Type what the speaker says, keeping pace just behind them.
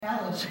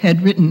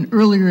had written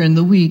earlier in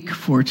the week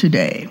for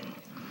today.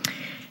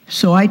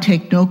 So I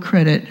take no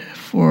credit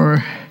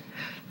for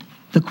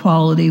the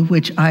quality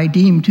which I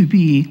deem to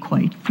be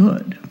quite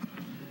good.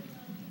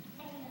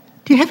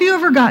 Have you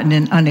ever gotten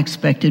an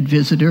unexpected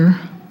visitor?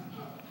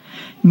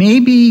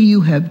 Maybe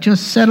you have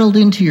just settled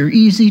into your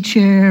easy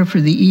chair for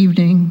the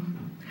evening.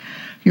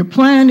 Your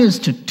plan is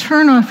to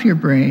turn off your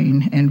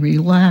brain and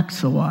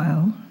relax a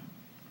while.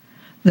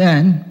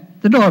 Then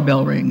the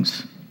doorbell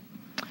rings.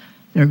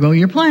 There go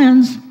your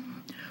plans.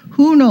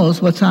 Who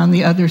knows what's on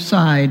the other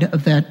side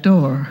of that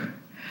door?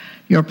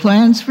 Your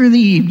plans for the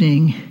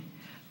evening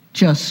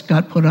just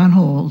got put on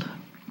hold.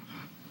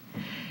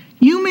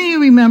 You may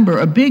remember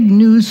a big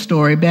news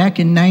story back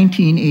in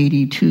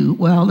 1982.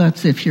 Well,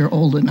 that's if you're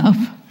old enough.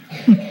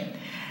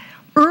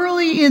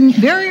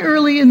 Very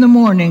early in the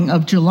morning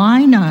of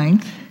July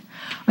 9th,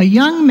 a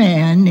young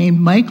man named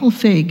Michael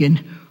Fagan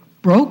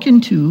broke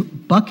into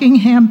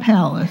Buckingham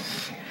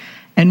Palace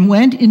and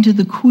went into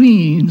the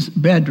Queen's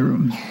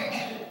bedroom.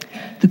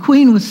 The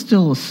Queen was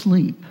still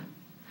asleep.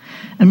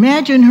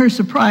 Imagine her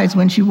surprise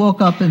when she woke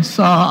up and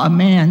saw a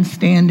man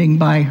standing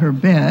by her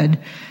bed,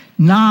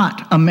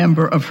 not a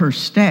member of her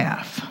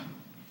staff.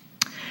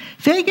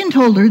 Fagan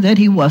told her that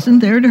he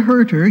wasn't there to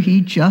hurt her, he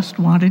just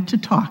wanted to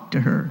talk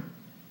to her.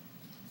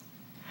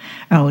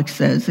 Alex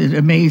says, it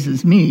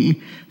amazes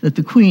me that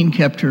the Queen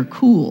kept her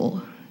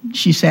cool.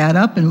 She sat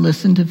up and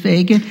listened to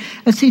Fagan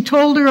as he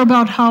told her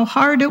about how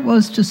hard it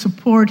was to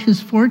support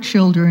his 4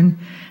 children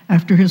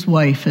after his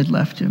wife had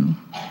left him.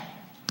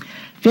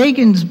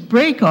 Fagan's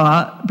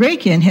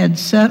break-in had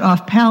set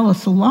off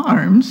palace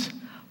alarms,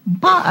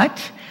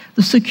 but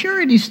the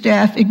security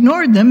staff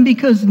ignored them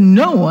because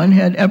no one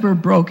had ever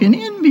broken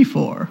in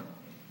before.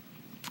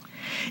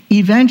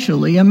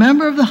 Eventually, a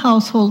member of the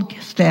household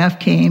staff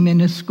came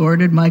and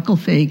escorted Michael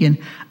Fagan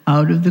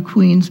out of the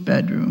Queen's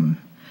bedroom.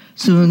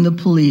 Soon the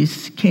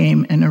police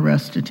came and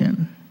arrested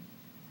him.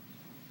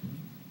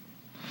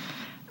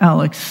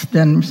 Alex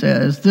then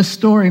says, this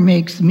story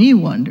makes me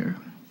wonder,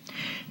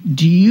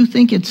 do you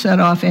think it set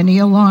off any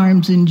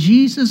alarms in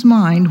Jesus'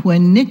 mind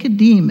when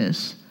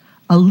Nicodemus,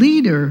 a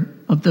leader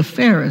of the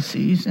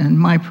Pharisees, and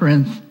my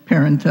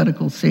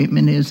parenthetical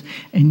statement is,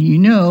 and you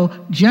know,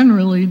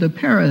 generally the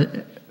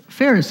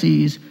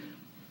Pharisees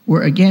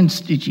were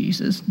against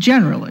Jesus,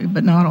 generally,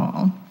 but not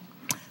all.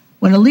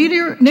 When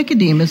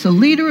Nicodemus, a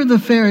leader of the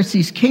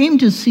Pharisees, came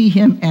to see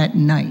him at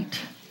night,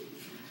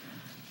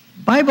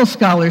 Bible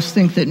scholars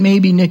think that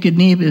maybe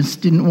Nicodemus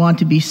didn't want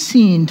to be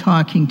seen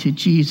talking to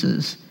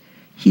Jesus.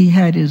 He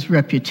had his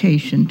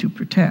reputation to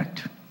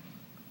protect.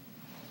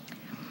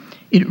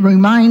 It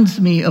reminds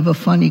me of a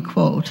funny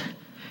quote.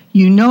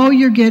 You know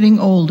you're getting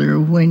older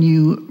when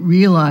you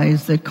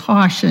realize that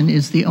caution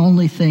is the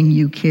only thing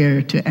you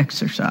care to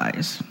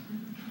exercise.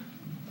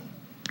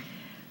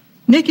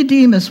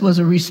 Nicodemus was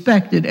a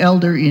respected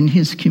elder in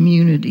his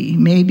community.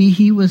 Maybe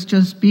he was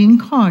just being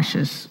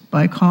cautious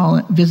by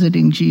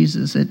visiting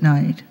Jesus at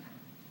night.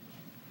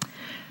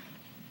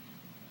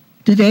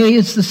 Today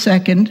is the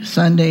second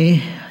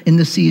Sunday in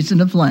the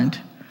season of Lent.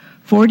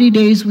 40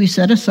 days we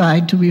set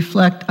aside to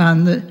reflect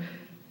on the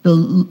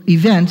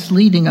events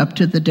leading up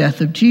to the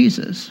death of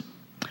Jesus.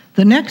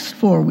 The next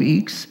 4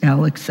 weeks,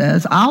 Alex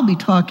says, I'll be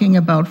talking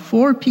about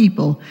 4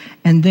 people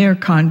and their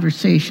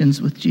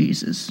conversations with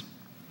Jesus.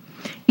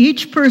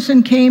 Each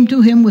person came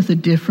to him with a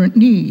different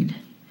need.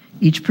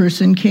 Each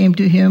person came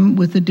to him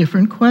with a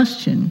different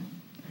question.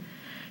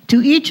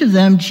 To each of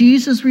them,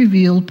 Jesus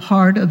revealed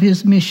part of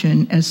his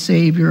mission as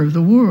Savior of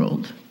the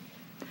world.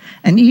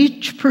 And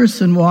each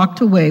person walked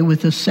away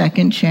with a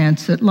second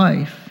chance at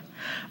life,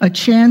 a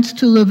chance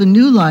to live a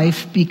new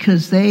life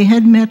because they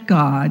had met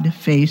God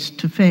face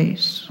to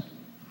face.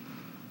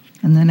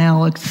 And then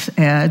Alex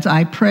adds,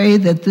 I pray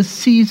that this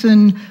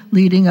season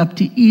leading up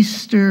to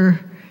Easter,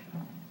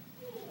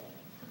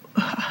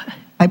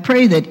 I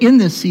pray that in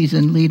this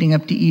season leading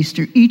up to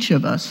Easter, each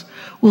of us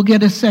will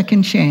get a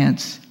second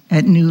chance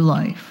at new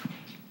life.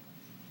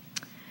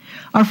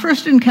 Our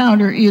first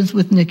encounter is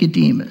with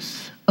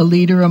Nicodemus, a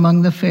leader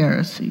among the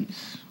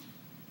Pharisees.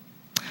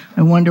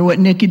 I wonder why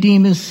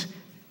Nicodemus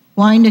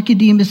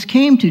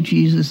came to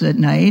Jesus at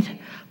night,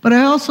 but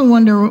I also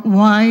wonder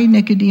why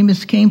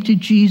Nicodemus came to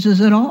Jesus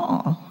at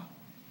all.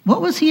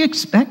 What was he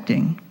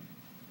expecting?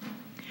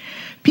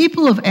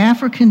 People of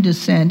African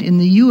descent in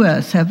the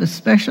U.S. have a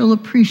special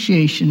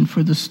appreciation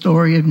for the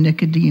story of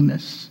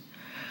Nicodemus.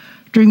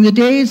 During the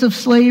days of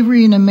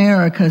slavery in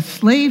America,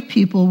 slave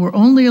people were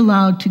only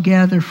allowed to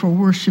gather for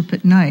worship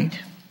at night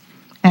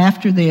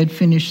after they had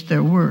finished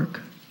their work.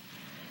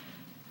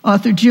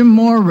 Author Jim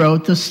Moore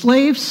wrote, the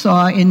slaves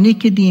saw in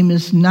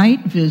Nicodemus'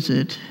 night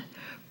visit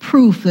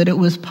proof that it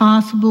was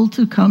possible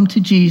to come to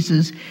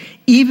Jesus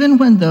even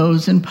when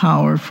those in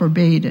power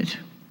forbade it.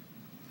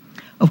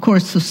 Of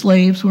course, the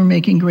slaves were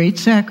making great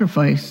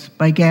sacrifice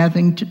by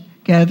gathering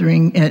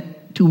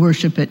to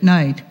worship at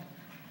night.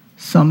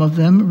 Some of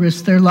them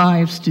risked their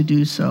lives to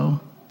do so.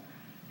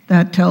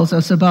 That tells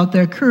us about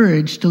their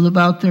courage to live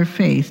out their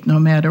faith no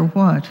matter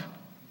what.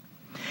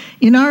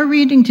 In our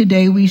reading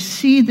today, we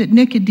see that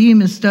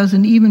Nicodemus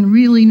doesn't even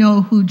really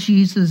know who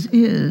Jesus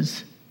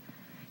is.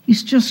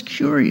 He's just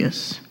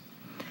curious.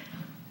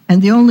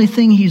 And the only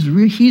thing he's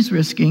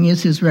risking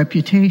is his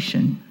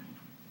reputation.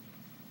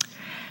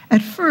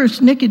 At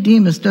first,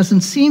 Nicodemus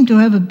doesn't seem to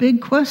have a big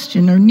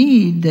question or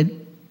need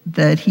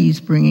that he's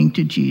bringing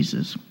to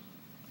Jesus.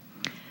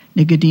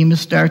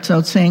 Nicodemus starts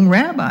out saying,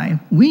 "Rabbi,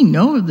 we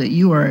know that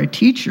you are a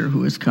teacher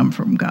who has come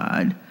from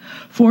God,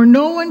 for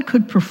no one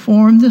could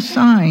perform the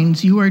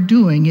signs you are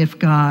doing if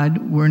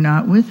God were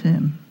not with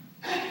him."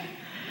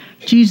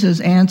 Jesus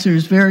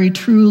answers, "Very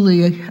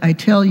truly, I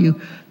tell you,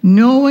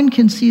 no one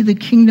can see the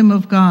kingdom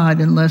of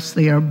God unless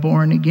they are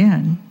born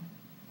again."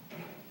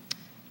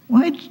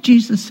 Why did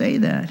Jesus say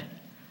that?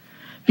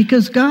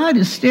 Because God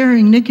is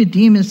staring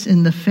Nicodemus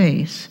in the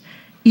face.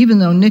 Even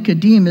though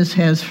Nicodemus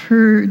has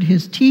heard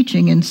his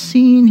teaching and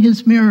seen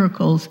his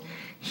miracles,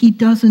 he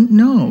doesn't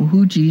know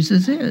who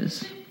Jesus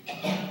is.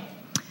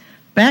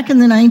 Back in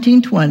the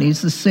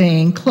 1920s, the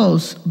saying,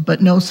 "close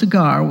but no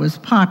cigar," was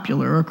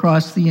popular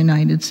across the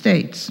United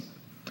States.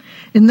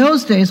 In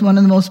those days, one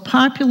of the most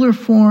popular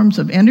forms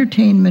of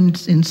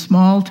entertainment in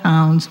small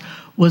towns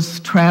was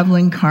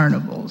traveling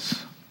carnivals.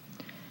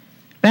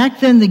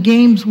 Back then, the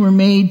games were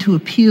made to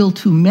appeal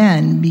to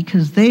men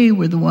because they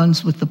were the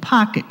ones with the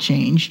pocket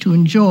change to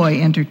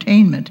enjoy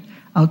entertainment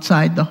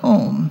outside the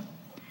home.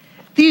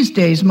 These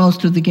days,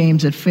 most of the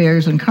games at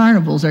fairs and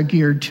carnivals are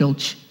geared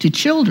to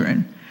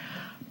children.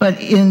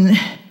 But in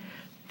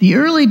the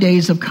early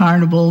days of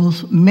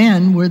carnivals,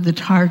 men were the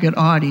target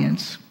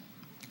audience.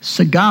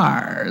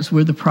 Cigars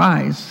were the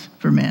prize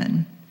for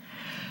men.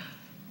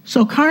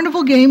 So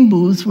carnival game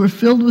booths were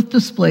filled with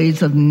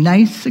displays of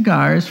nice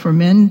cigars for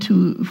men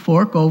to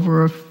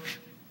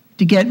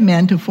get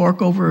men to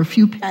fork over a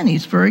few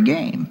pennies for a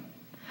game.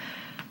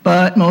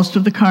 But most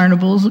of the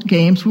carnival's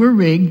games were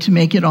rigged to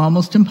make it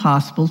almost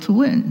impossible to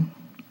win.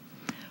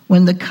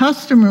 When the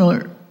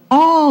customer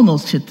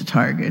almost hit the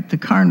target, the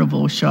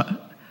carnival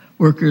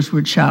workers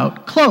would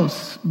shout,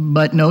 "Close,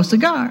 but no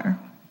cigar."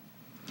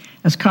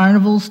 As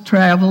carnivals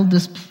traveled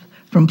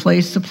from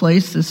place to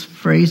place, this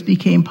phrase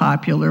became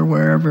popular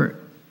wherever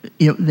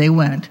they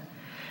went.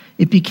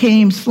 It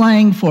became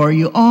slang for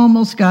 "you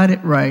almost got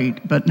it right,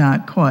 but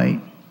not quite."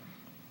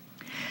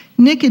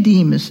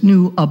 Nicodemus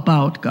knew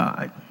about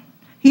God.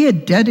 He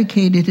had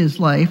dedicated his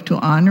life to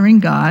honoring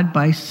God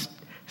by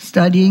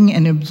studying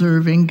and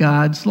observing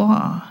God's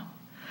law.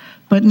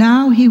 But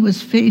now he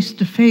was face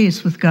to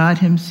face with God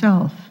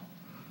himself,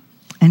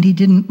 and he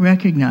didn't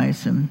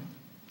recognize him.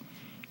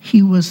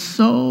 He was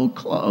so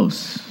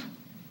close,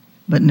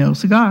 but no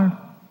cigar.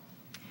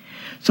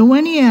 So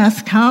when he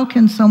asked, "How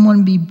can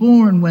someone be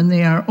born when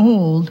they are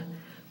old?"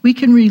 we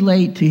can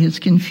relate to his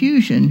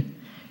confusion.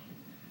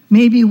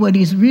 Maybe what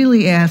he's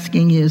really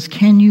asking is,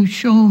 "Can you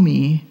show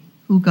me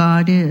who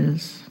God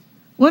is?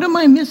 What am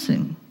I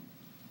missing?"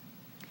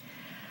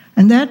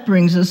 And that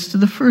brings us to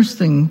the first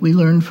thing we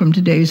learn from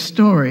today's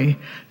story.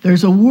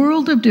 There's a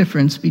world of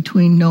difference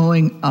between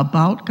knowing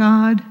about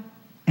God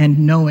and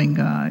knowing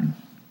God.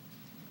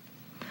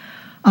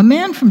 A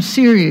man from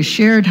Syria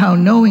shared how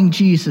knowing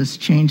Jesus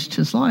changed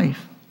his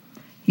life.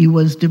 He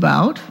was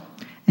devout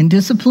and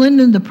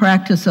disciplined in the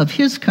practice of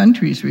his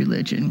country's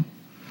religion.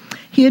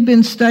 He had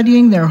been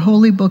studying their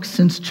holy books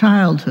since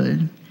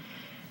childhood,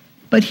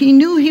 but he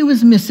knew he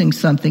was missing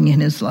something in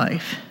his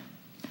life.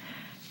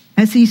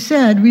 As he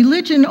said,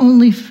 "Religion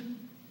only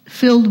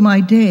filled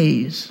my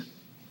days,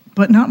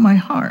 but not my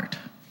heart."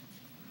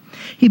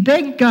 He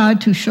begged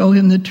God to show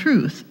him the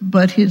truth,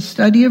 but his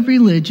study of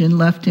religion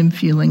left him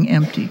feeling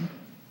empty.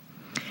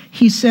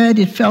 He said,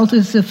 "It felt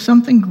as if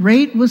something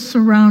great was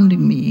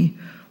surrounding me,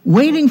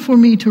 waiting for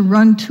me to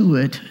run to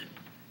it.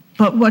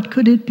 But what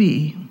could it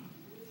be?"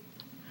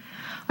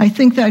 I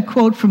think that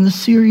quote from the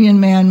Syrian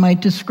man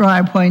might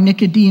describe why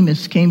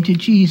Nicodemus came to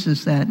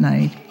Jesus that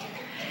night.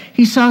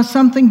 He saw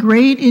something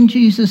great in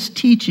Jesus'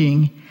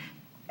 teaching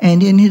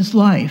and in his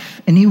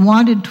life, and he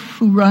wanted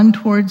to run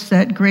towards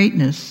that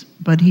greatness,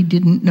 but he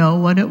didn't know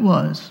what it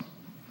was.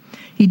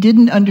 He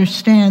didn't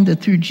understand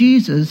that through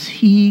Jesus,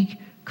 he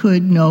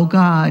could know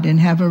God and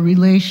have a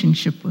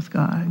relationship with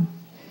God.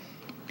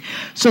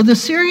 So the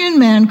Syrian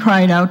man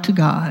cried out to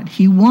God.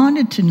 He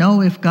wanted to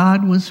know if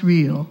God was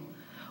real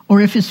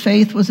or if his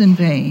faith was in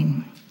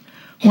vain.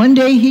 One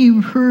day he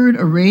heard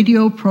a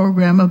radio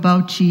program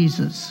about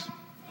Jesus,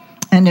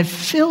 and it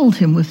filled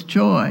him with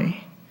joy.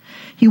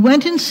 He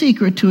went in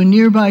secret to a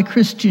nearby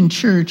Christian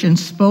church and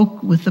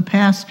spoke with the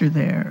pastor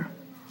there.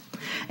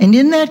 And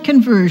in that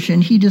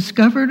conversation, he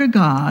discovered a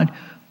God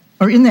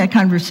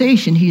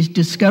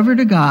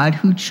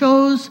who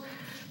chose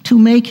to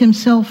make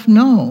himself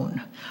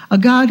known, a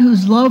God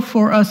whose love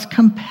for us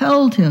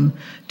compelled him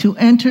to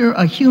enter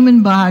a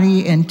human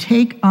body and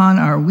take on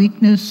our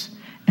weakness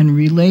and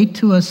relate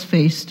to us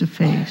face to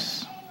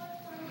face.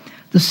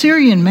 The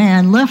Syrian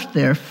man left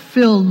there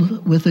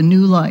filled with a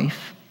new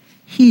life.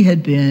 He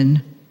had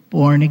been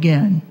born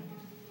again.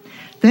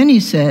 Then he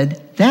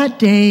said, "That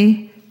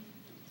day,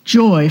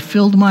 joy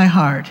filled my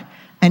heart,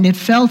 and it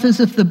felt as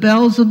if the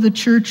bells of the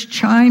church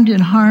chimed in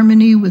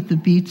harmony with the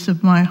beats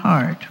of my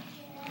heart.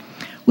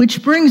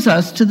 Which brings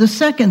us to the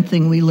second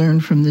thing we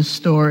learn from this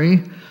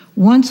story.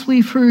 Once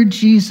we've heard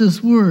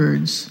Jesus'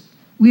 words,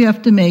 we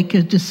have to make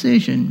a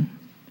decision.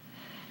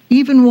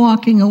 Even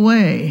walking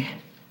away,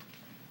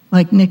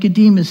 like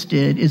Nicodemus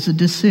did, is a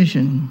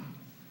decision.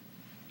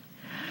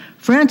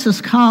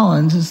 Francis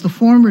Collins is the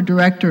former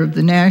director of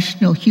the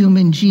National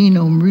Human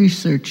Genome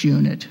Research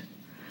Unit.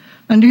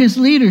 Under his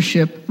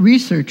leadership,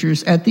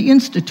 researchers at the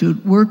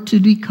Institute worked to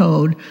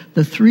decode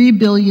the 3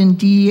 billion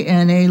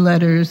DNA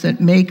letters that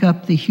make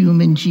up the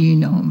human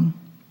genome.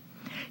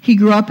 He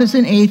grew up as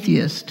an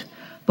atheist,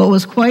 but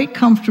was quite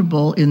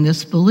comfortable in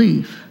this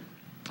belief.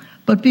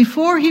 But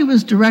before he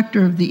was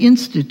director of the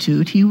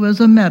Institute, he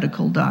was a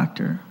medical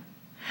doctor.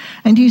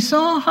 And he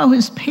saw how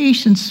his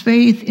patients'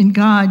 faith in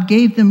God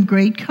gave them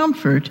great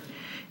comfort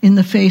in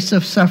the face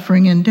of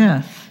suffering and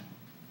death.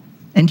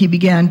 And he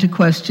began to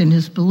question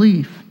his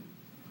belief.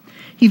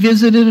 He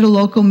visited a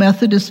local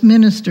Methodist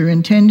minister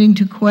intending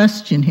to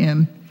question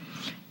him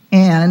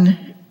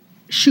and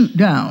shoot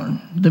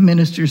down the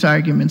minister's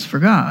arguments for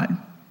God.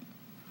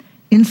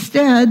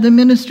 Instead, the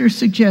minister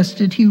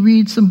suggested he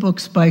read some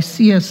books by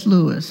C.S.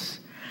 Lewis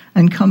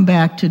and come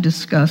back to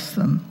discuss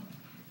them.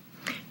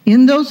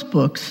 In those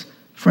books,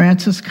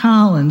 Francis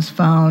Collins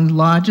found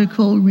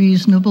logical,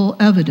 reasonable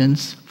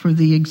evidence for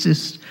the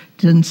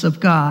existence of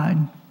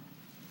God.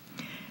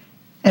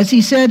 As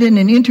he said in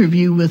an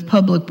interview with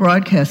Public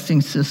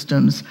Broadcasting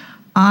Systems,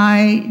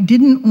 I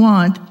didn't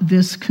want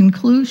this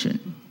conclusion.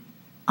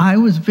 I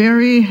was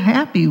very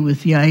happy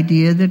with the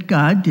idea that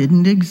God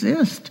didn't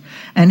exist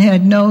and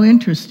had no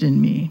interest in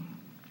me.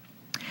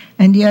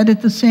 And yet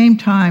at the same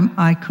time,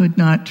 I could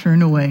not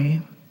turn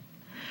away.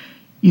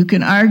 You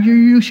can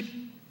argue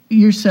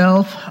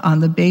yourself on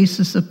the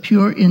basis of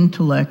pure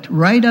intellect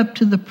right up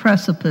to the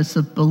precipice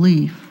of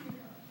belief.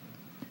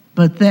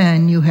 But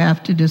then you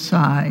have to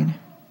decide.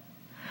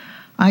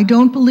 I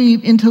don't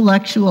believe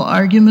intellectual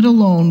argument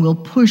alone will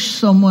push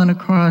someone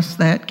across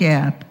that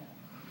gap.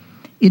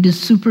 It is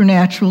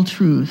supernatural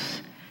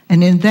truth,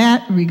 and in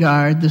that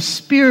regard, the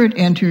Spirit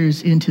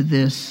enters into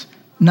this,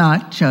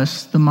 not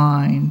just the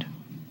mind.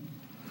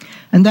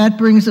 And that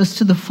brings us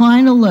to the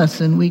final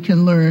lesson we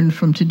can learn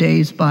from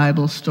today's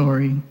Bible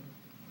story.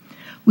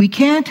 We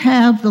can't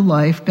have the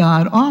life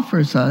God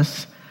offers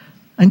us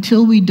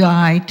until we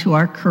die to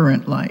our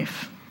current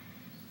life.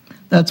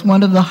 That's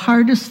one of the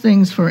hardest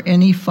things for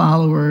any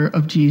follower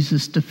of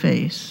Jesus to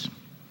face.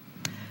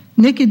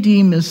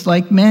 Nicodemus,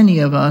 like many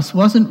of us,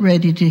 wasn't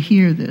ready to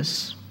hear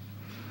this.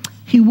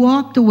 He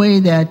walked away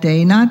that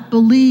day not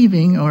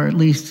believing, or at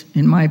least,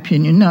 in my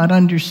opinion, not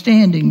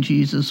understanding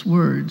Jesus'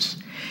 words.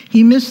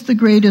 He missed the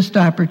greatest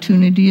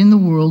opportunity in the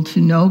world to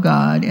know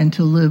God and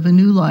to live a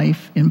new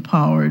life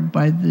empowered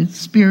by the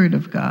Spirit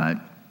of God.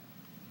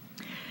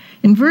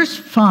 In verse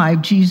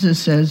 5, Jesus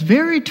says,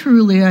 "Very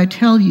truly I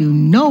tell you,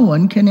 no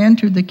one can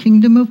enter the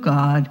kingdom of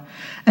God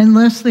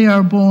unless they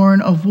are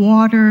born of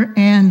water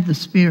and the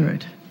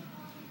Spirit."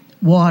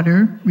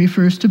 Water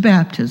refers to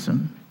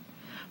baptism,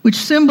 which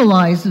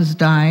symbolizes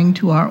dying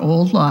to our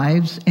old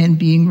lives and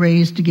being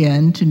raised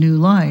again to new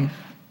life,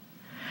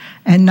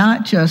 and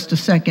not just a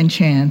second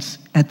chance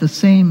at the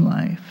same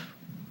life.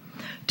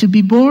 To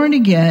be born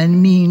again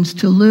means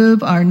to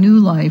live our new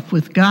life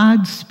with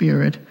God's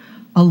Spirit,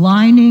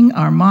 aligning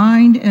our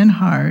mind and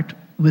heart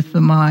with the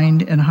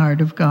mind and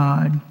heart of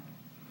God.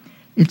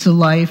 It's a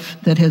life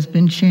that has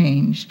been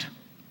changed.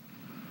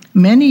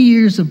 Many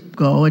years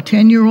ago, a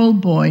 10-year-old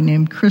boy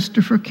named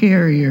Christopher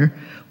Carrier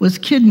was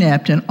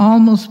kidnapped and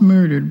almost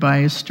murdered by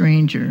a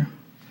stranger.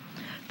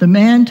 The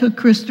man took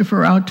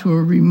Christopher out to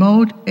a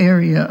remote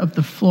area of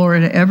the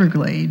Florida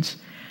Everglades,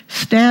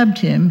 stabbed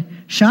him,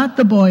 shot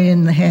the boy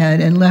in the head,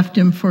 and left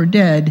him for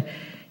dead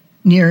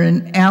near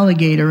an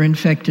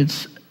alligator-infested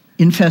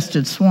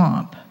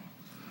swamp.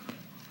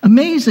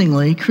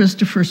 Amazingly,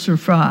 Christopher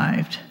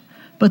survived,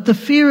 but the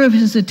fear of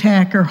his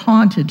attacker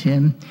haunted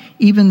him,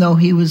 even though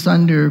he was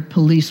under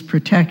police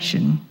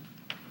protection.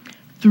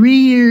 3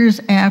 years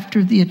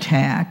after the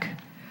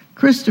attack,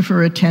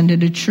 Christopher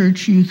attended a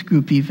church youth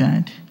group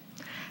event.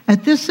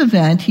 At this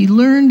event, he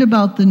learned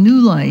about the new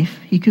life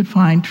he could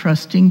find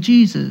trusting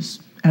Jesus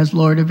as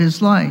Lord of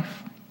his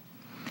life.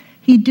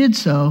 He did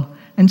so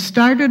and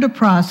started a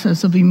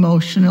process of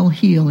emotional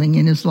healing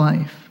in his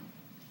life.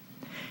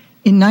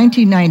 In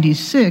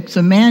 1996,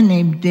 a man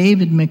named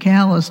David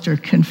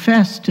McAllister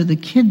confessed to the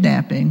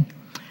kidnapping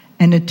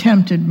and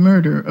attempted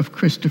murder of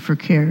Christopher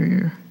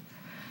Carrier.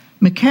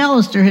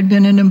 McAllister had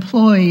been an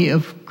employee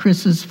of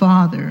Chris's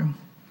father.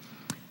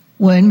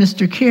 When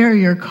Mr.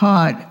 Carrier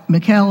caught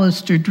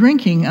McAllister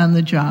drinking on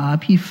the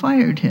job, he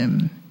fired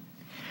him.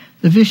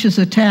 The vicious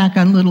attack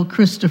on little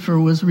Christopher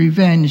was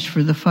revenge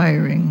for the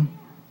firing.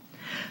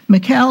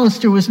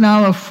 McAllister was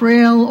now a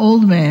frail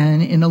old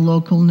man in a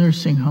local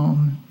nursing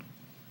home.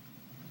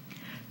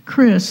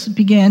 Chris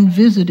began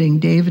visiting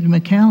David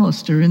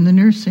McAllister in the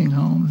nursing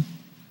home.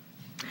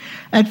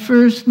 At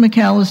first,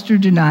 McAllister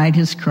denied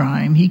his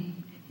crime.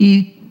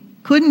 He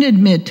couldn't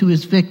admit to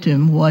his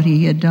victim what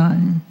he had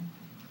done.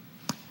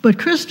 But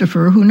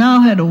Christopher, who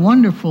now had a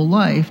wonderful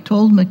life,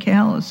 told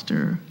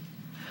McAllister,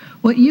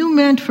 "What you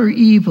meant for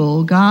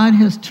evil, God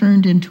has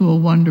turned into a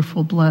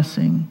wonderful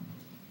blessing."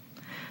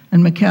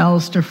 And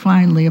McAllister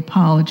finally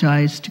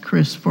apologized to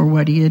Chris for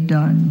what he had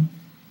done.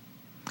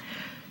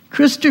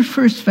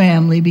 Christopher's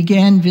family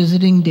began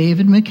visiting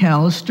David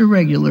McAllister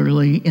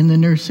regularly in the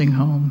nursing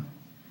home.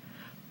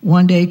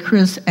 One day,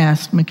 Chris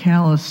asked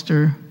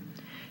McAllister,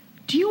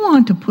 "Do you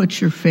want to put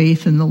your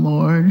faith in the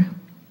Lord?"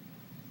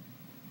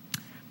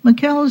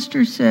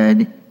 McAllister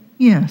said,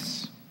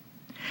 "Yes."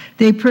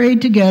 They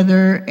prayed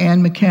together,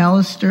 and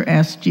McAllister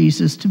asked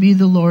Jesus to be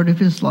the Lord of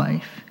his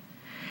life.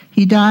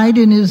 He died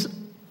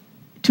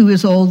to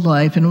his old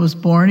life and was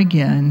born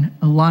again,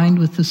 aligned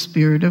with the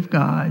Spirit of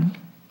God.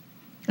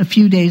 A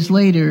few days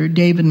later,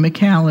 David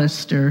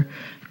McAllister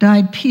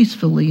died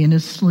peacefully in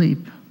his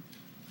sleep.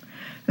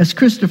 As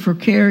Christopher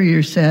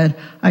Carrier said,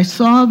 "I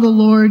saw the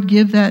Lord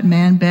give that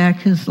man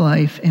back his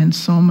life and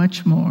so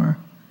much more.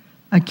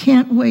 I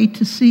can't wait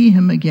to see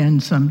him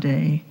again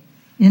someday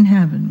in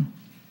heaven."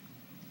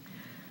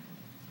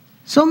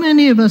 So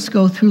many of us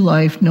go through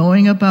life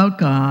knowing about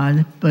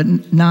God,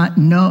 but not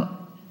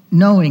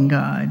knowing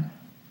God.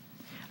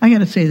 I got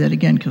to say that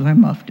again because I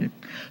muffed it.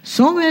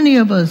 So many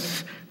of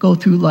us go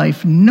through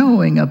life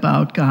knowing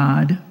about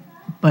God,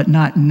 but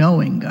not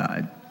knowing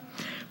God.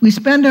 We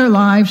spend our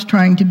lives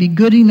trying to be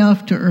good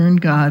enough to earn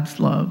God's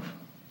love.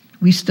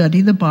 We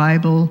study the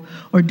Bible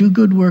or do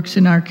good works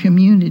in our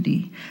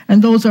community,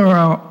 and those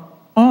are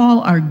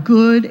all our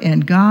good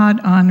and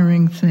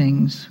God-honoring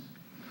things.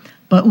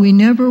 But we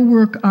never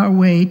work our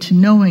way to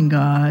knowing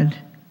God,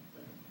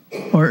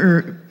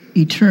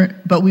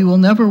 but we will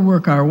never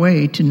work our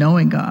way to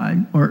knowing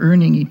God or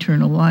earning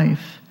eternal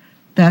life.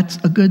 That's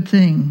a good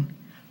thing.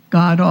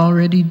 God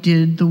already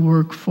did the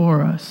work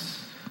for us.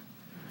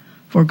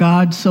 For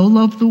God so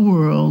loved the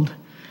world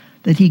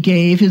that he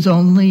gave his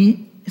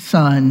only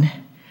Son,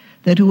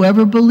 that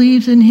whoever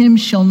believes in him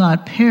shall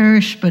not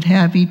perish but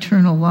have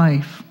eternal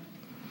life.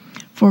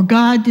 For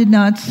God did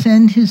not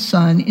send his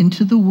Son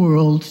into the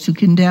world to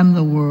condemn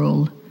the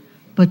world,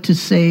 but to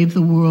save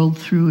the world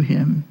through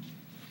him.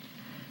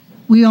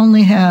 We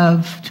only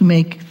have to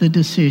make the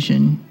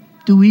decision.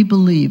 Do we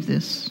believe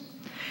this?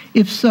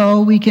 If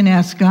so, we can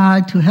ask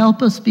God to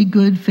help us be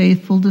good,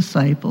 faithful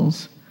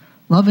disciples,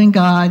 loving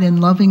God and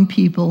loving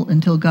people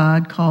until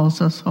God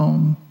calls us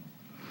home.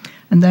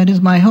 And that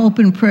is my hope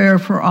and prayer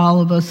for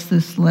all of us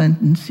this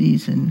Lenten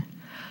season.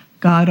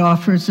 God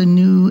offers a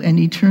new and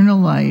eternal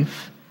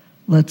life.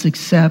 Let's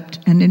accept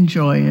and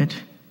enjoy it.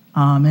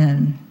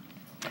 Amen.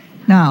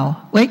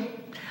 Now, wait.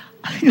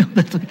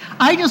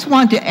 I just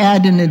want to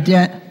add an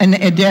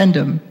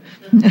addendum.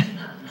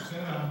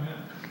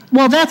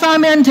 Well, that's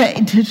amen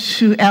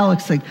to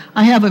Alex.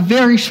 I have a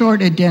very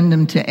short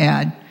addendum to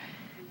add.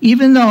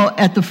 Even though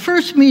at the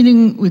first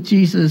meeting with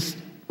Jesus,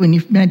 when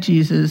you met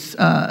Jesus,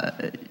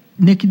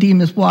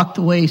 Nicodemus walked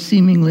away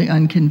seemingly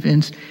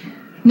unconvinced.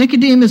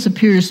 Nicodemus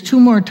appears 2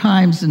 more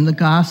times in the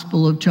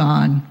Gospel of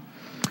John.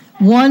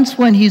 Once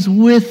when he's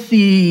with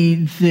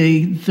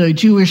the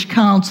Jewish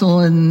council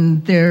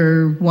and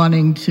they're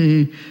wanting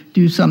to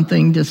do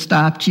something to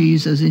stop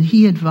Jesus, and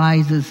he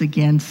advises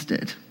against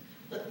it.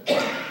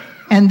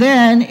 And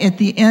then at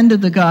the end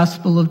of the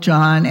Gospel of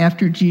John,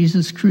 after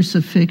Jesus'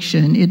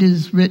 crucifixion, it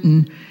is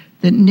written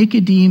that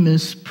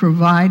Nicodemus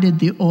provided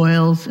the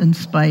oils and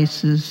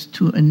spices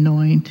to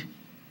anoint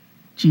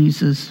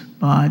Jesus'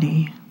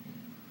 body.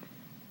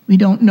 We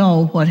don't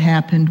know what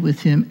happened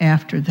with him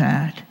after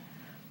that,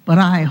 but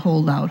I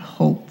hold out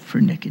hope for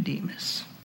Nicodemus.